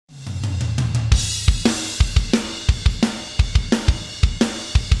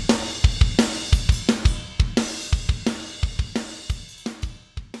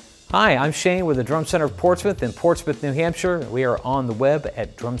Hi, I'm Shane with the Drum Center of Portsmouth in Portsmouth, New Hampshire. We are on the web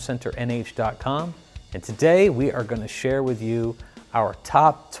at drumcenternh.com, and today we are going to share with you our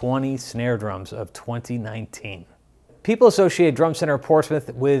top 20 snare drums of 2019. People associate Drum Center of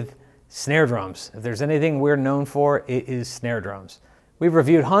Portsmouth with snare drums. If there's anything we're known for, it is snare drums. We've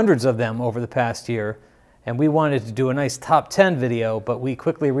reviewed hundreds of them over the past year, and we wanted to do a nice top 10 video, but we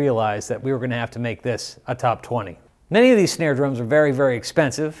quickly realized that we were going to have to make this a top 20. Many of these snare drums are very, very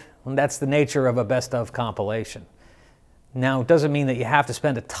expensive, and that's the nature of a best of compilation. Now, it doesn't mean that you have to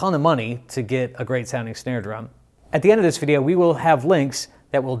spend a ton of money to get a great sounding snare drum. At the end of this video, we will have links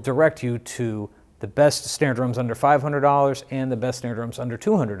that will direct you to the best snare drums under $500 and the best snare drums under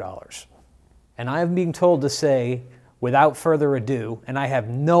 $200. And I'm being told to say, without further ado, and I have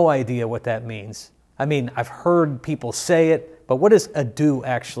no idea what that means. I mean, I've heard people say it, but what does ado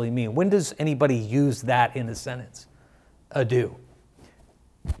actually mean? When does anybody use that in a sentence? Ado.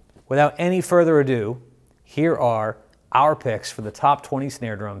 Without any further ado, here are our picks for the top 20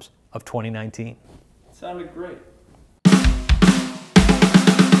 snare drums of 2019. Sounded great.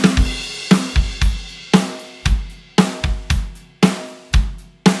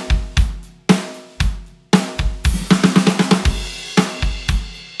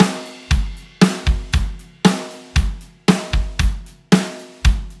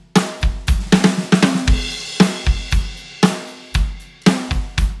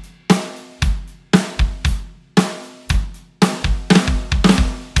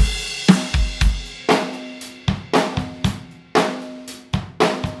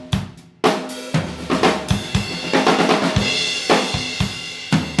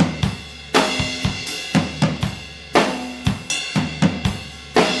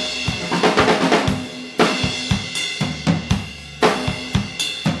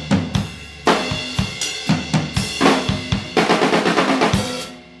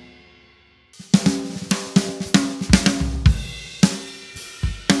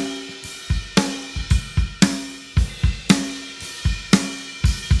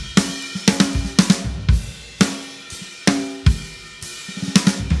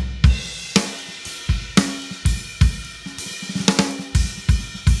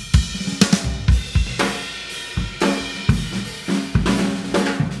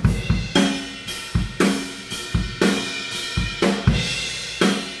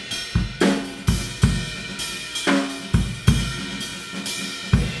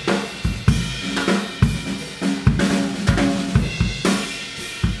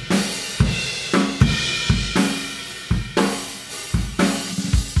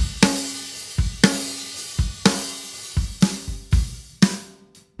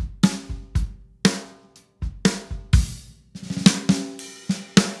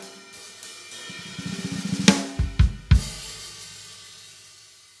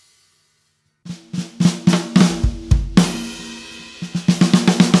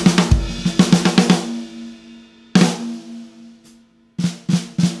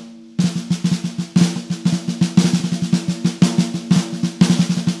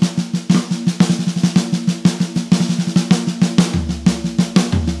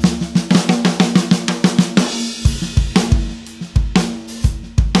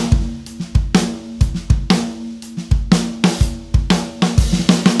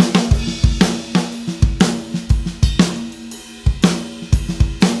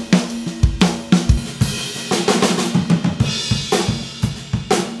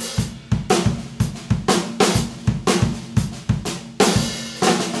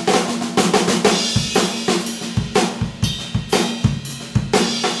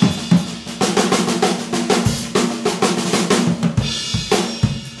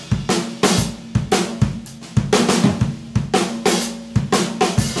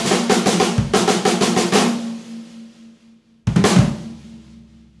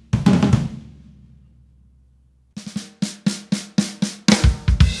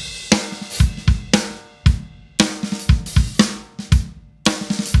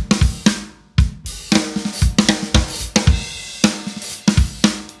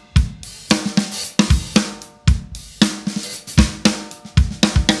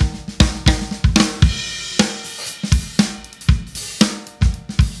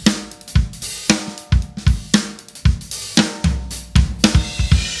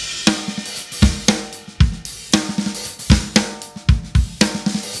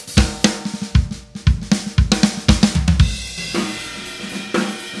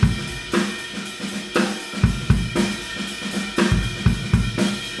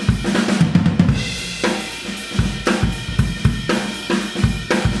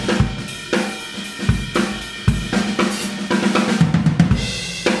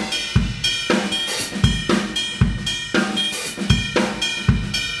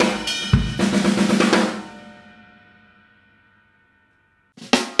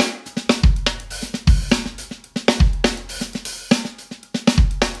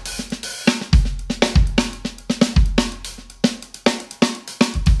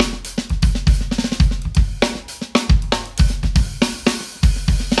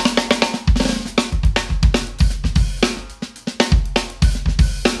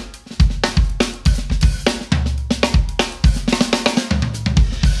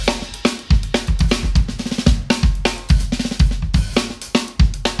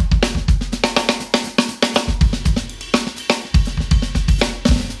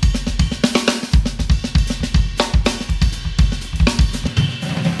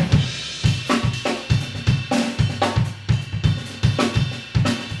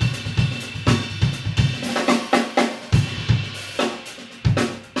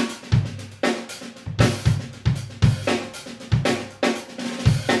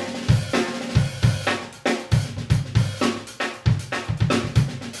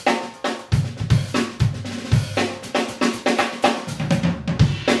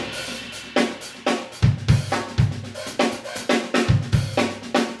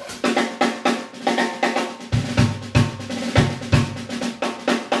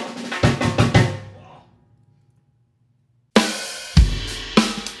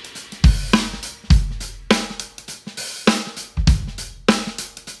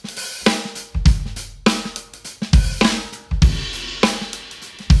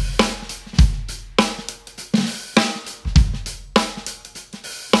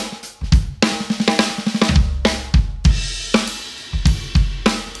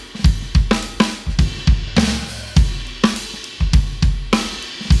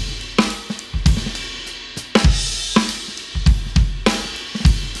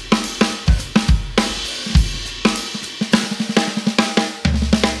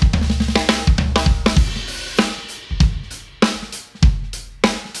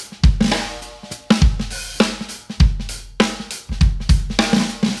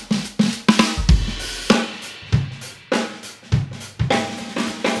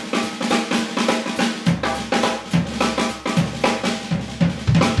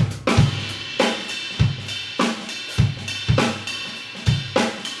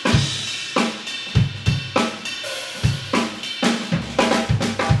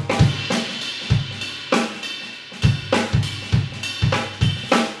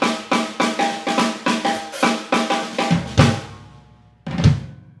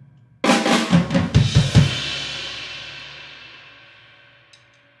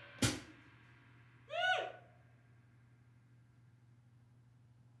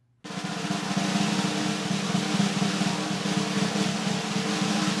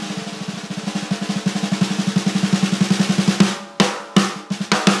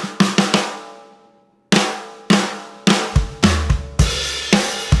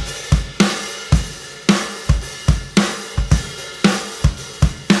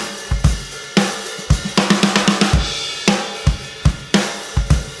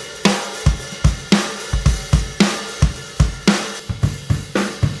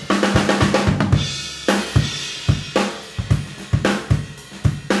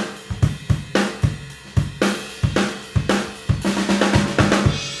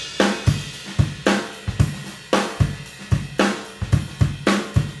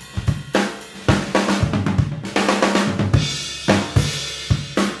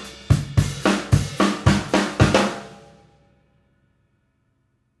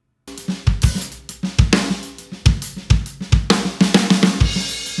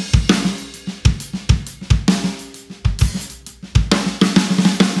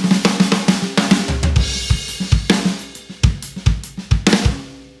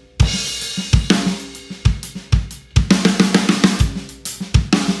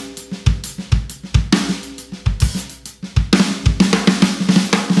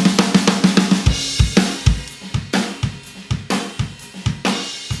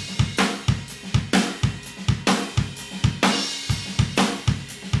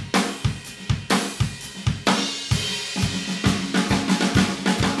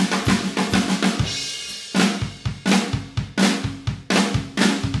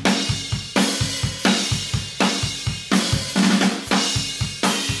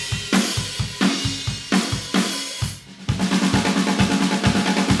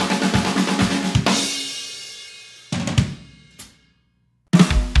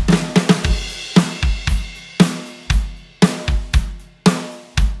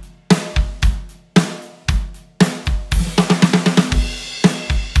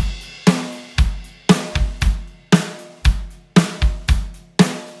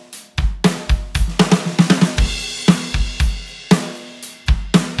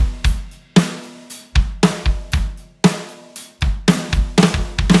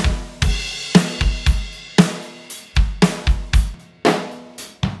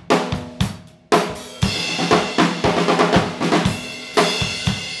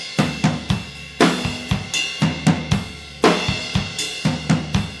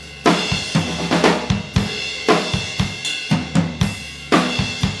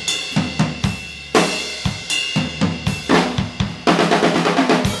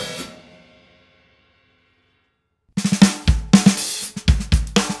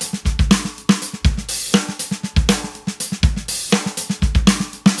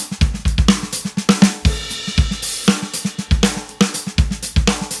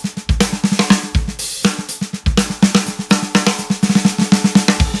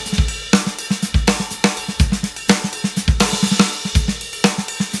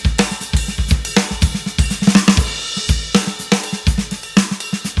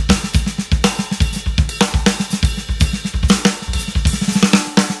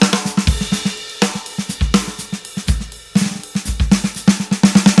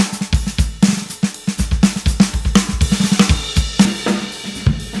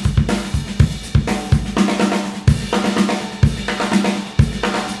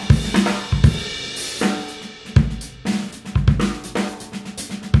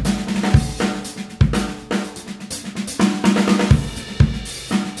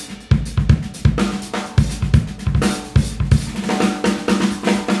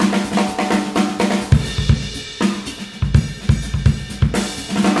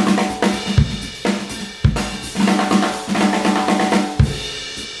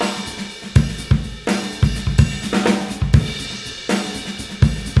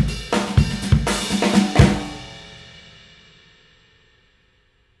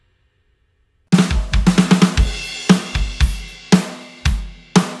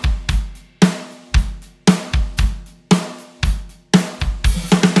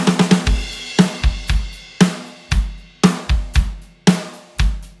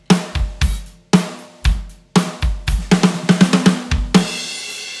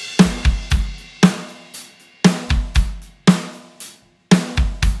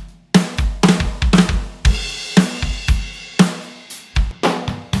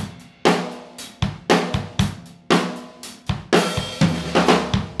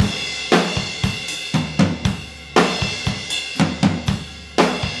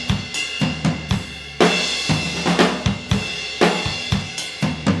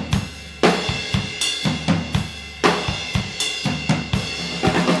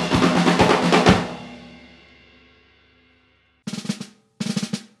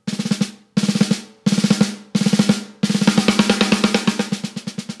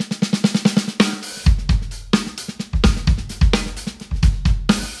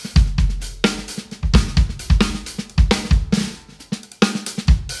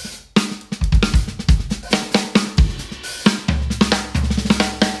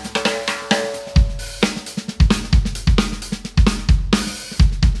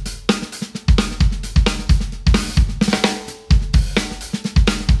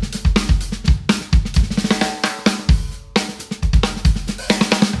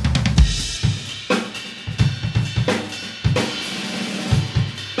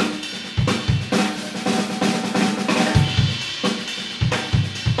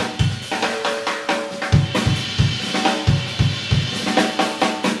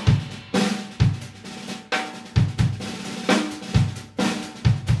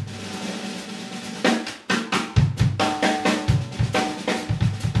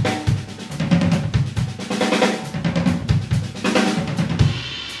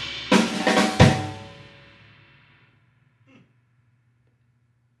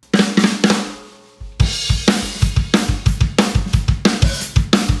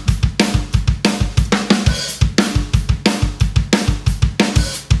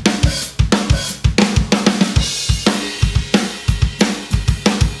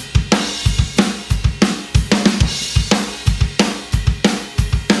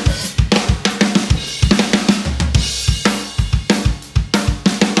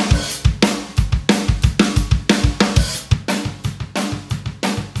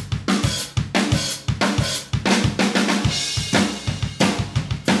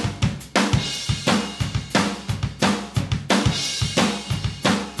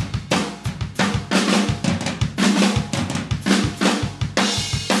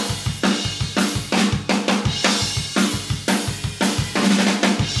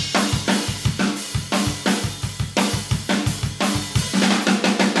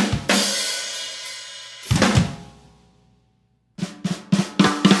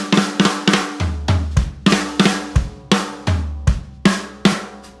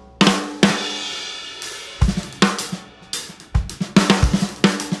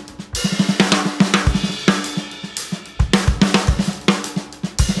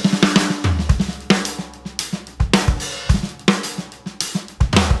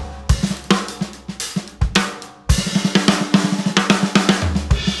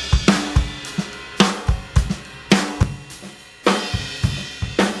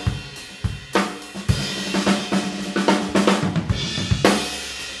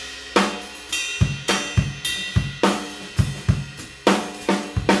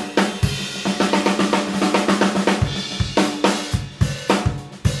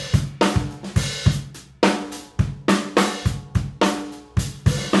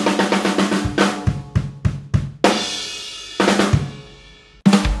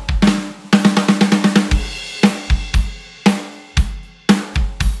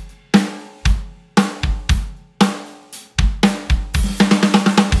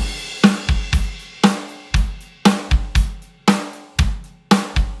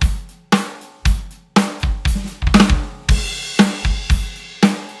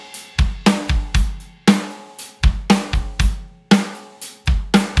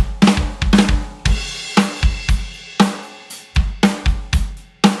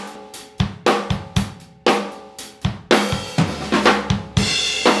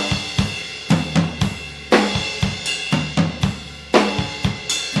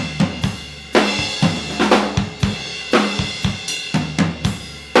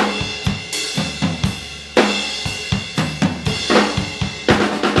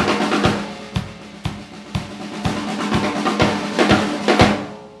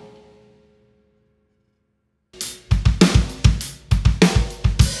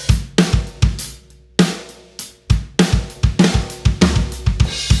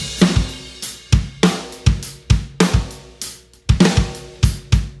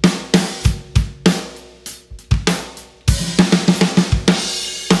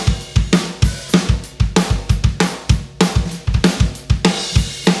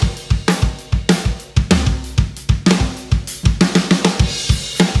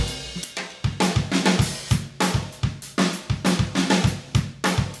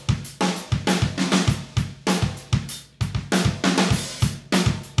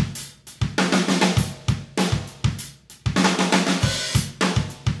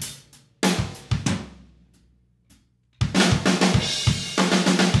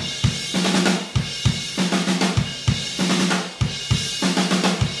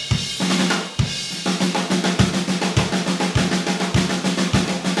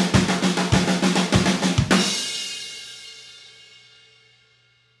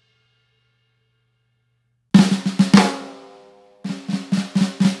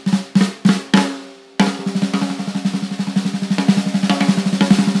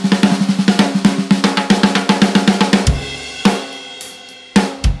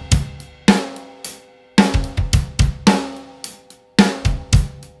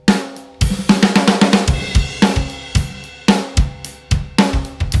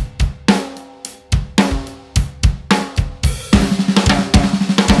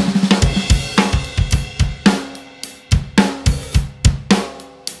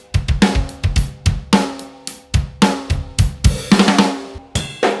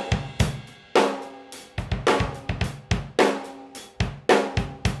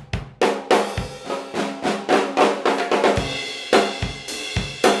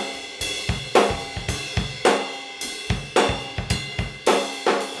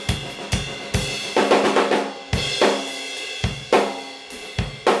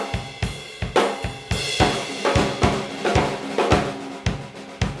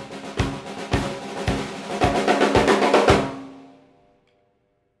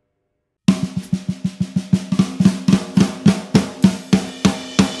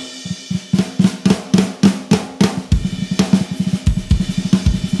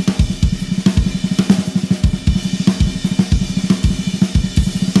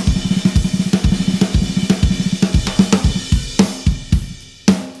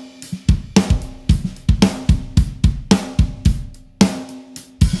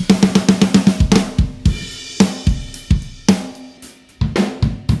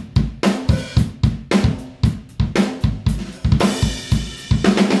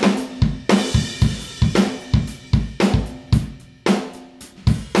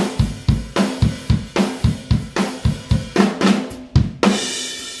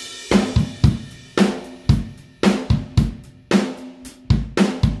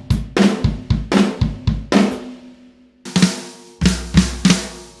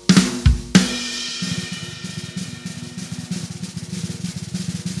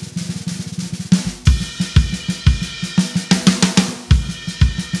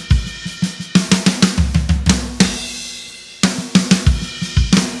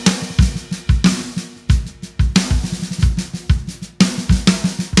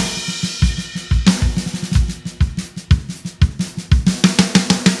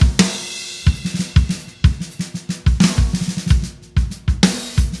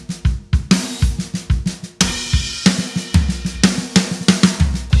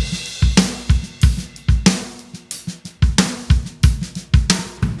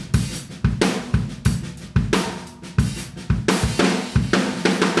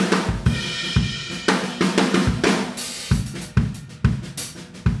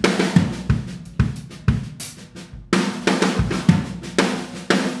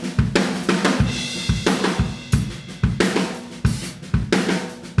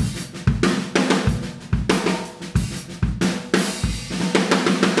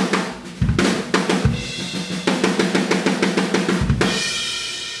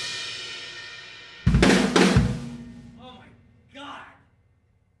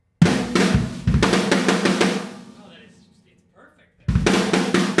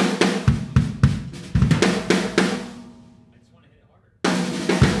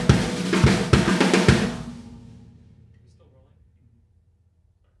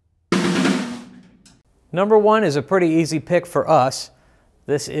 Number one is a pretty easy pick for us.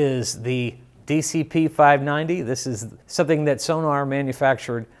 This is the DCP 590. This is something that Sonor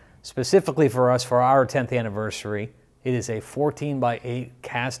manufactured specifically for us for our 10th anniversary. It is a 14x8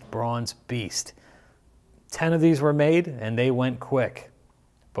 cast bronze beast. 10 of these were made and they went quick.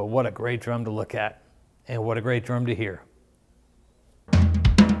 But what a great drum to look at, and what a great drum to hear.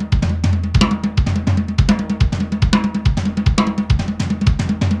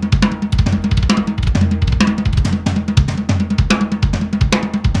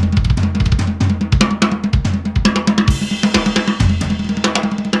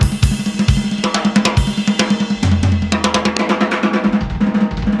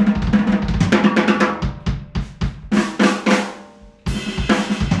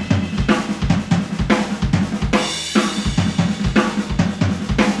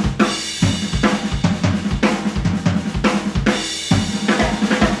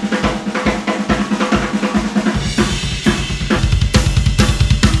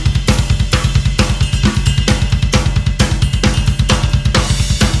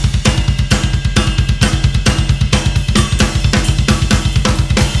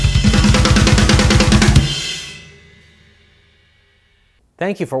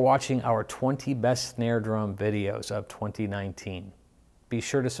 Thank you for watching our 20 best snare drum videos of 2019. Be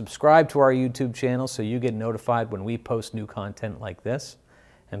sure to subscribe to our YouTube channel so you get notified when we post new content like this.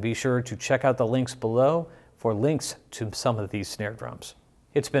 And be sure to check out the links below for links to some of these snare drums.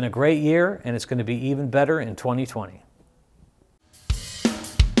 It's been a great year, and it's going to be even better in 2020.